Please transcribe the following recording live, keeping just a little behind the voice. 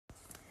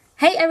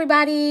Hey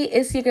everybody,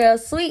 it's your girl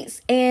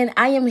Sweets, and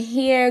I am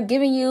here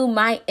giving you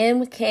my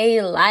MK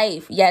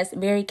Life. Yes,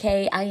 Mary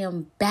Kay, I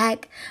am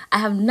back. I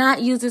have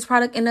not used this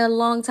product in a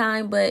long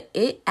time, but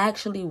it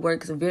actually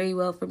works very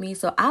well for me,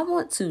 so I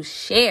want to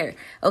share.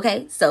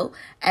 Okay, so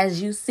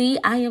as you see,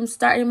 I am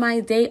starting my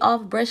day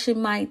off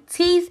brushing my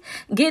teeth,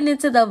 getting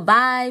into the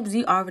vibes.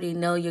 You already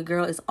know your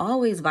girl is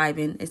always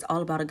vibing. It's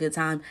all about a good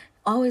time,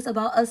 always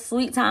about a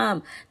sweet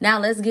time. Now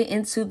let's get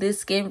into this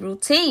skin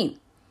routine.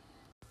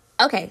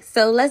 Okay,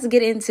 so let's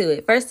get into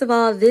it. First of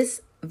all,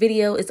 this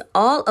video is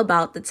all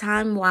about the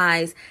Time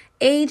Wise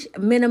Age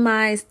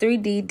Minimize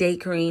 3D Day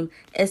Cream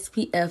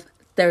SPF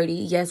 30.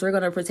 Yes, we're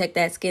going to protect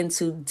that skin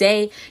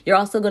today. You're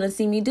also going to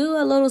see me do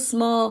a little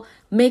small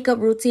makeup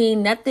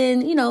routine.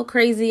 Nothing,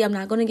 crazy. I'm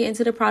not going to get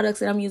into the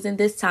products that I'm using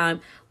this time,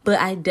 but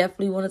I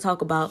definitely want to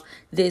talk about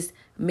this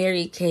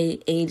Mary Kay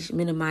Age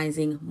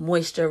Minimizing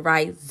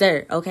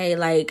Moisturizer. Okay,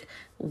 like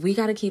we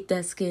got to keep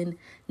that skin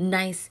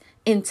nice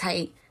and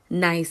tight,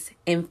 nice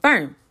and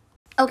firm.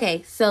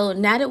 Okay, so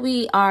now that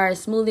we are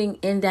smoothing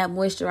in that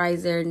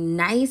moisturizer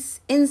nice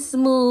and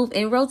smooth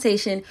in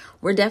rotation,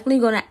 we're definitely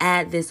going to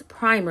add this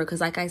primer because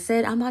like I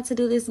said, I'm about to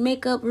do this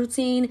makeup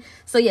routine.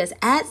 So yes,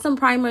 add some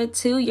primer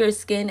to your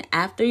skin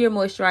after your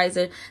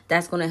moisturizer.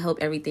 That's going to help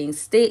everything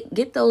stick.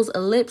 Get those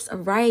lips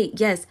right.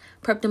 Yes,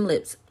 prep them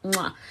lips.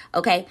 Mwah.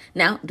 Okay,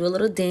 now do a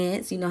little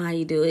dance. You know how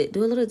you do it.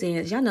 Do a little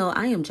dance. Y'all know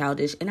I am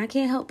childish and I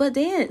can't help but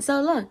dance. So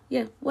look,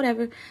 yeah,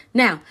 whatever.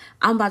 Now,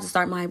 I'm about to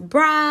start my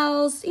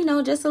brows.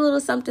 Just a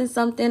little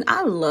something.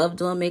 I love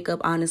doing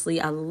makeup,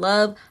 honestly. I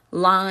love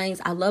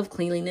lines. I love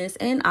cleanliness.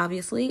 And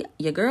obviously,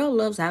 your girl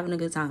loves having a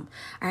good time.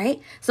 All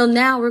right, so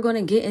now we're going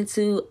to get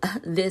into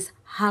this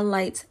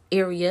highlight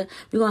area.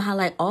 We're going to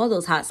highlight all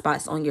those hot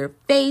spots on your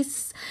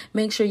face.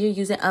 Make sure you're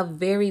using a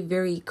very,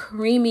 very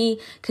creamy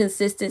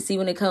consistency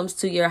when it comes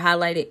to your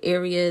highlighted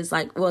areas.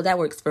 That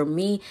works for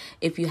me.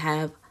 If you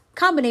have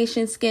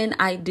combination skin,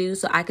 I do.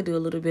 So I could do a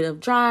little bit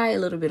of dry, a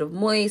little bit of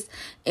moist,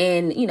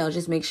 and,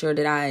 just make sure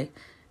that I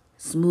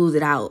smooth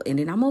it out and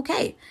then I'm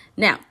okay.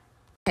 Now,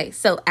 okay,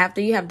 so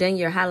after you have done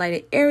your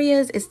highlighted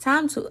areas, it's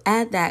time to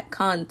add that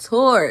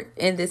contour.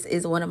 And this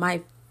is one of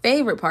my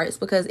favorite parts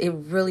because it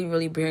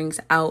really brings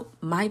out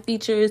my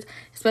features,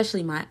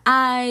 especially my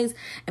eyes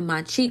and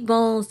my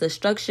cheekbones, the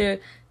structure.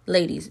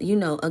 Ladies,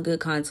 a good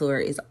contour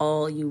is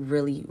all you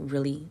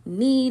really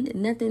need.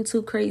 Nothing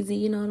too crazy,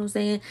 you know what I'm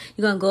saying?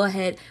 You're gonna go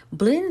ahead,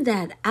 blend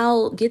that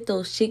out, get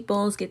those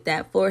cheekbones, get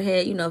that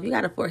forehead. If you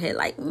got a forehead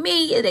like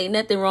me, it ain't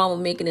nothing wrong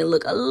with making it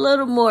look a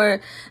little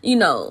more,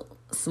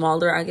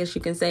 smaller, I guess you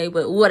can say,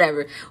 but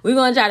whatever. We're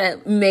gonna try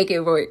to make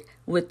it work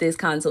with this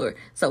contour.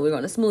 So we're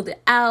going to smooth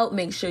it out.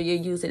 Make sure you're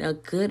using a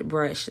good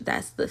brush.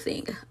 That's the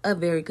thing. A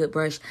very good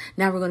brush.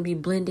 Now we're going to be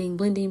blending.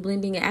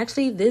 And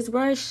actually this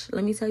brush,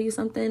 let me tell you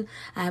something.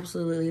 I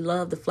absolutely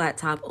love the flat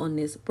top on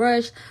this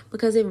brush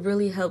because it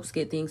really helps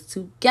get things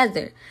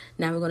together.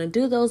 Now we're going to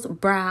do those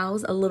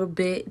brows a little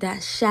bit.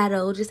 That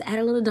shadow, just add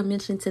a little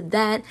dimension to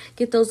that.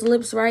 Get those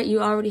lips right.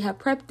 You already have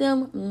prepped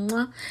them.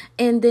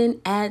 And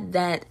then add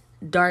that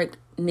darkness.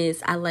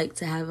 I like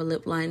to have a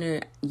lip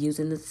liner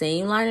using the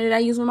same liner that I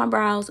use with my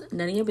brows.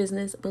 None of your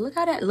business. But look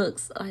how that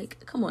looks.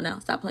 Like, come on now.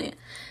 Stop playing.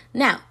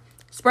 Now,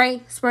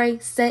 spray,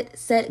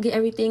 set, get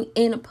everything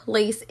in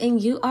place. And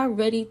you are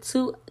ready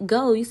to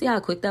go. You see how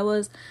quick that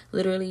was?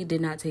 Literally did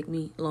not take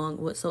me long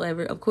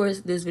whatsoever. Of course,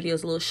 this video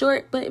is a little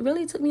short, but it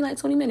really took me like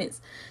 20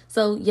 minutes.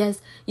 So,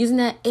 yes, using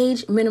that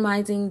age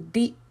minimizing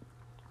deep.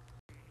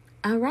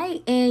 All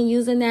right, and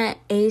using that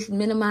Age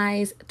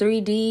Minimize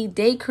 3D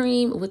Day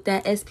Cream with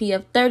that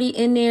SPF 30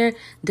 in there,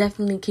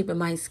 definitely keeping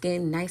my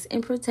skin nice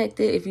and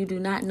protected. If you do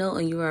not know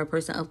and you are a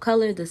person of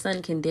color, the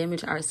sun can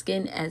damage our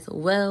skin as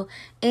well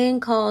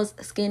and cause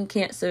skin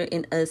cancer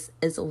in us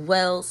as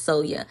well. So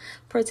yeah,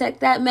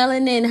 protect that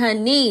melanin,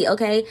 honey,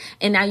 okay?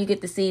 And now you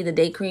get to see the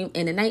day cream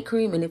and the night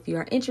cream. And if you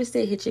are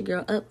interested, hit your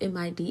girl up in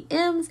my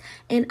DMs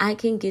and I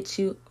can get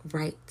you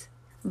right.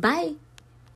 Bye.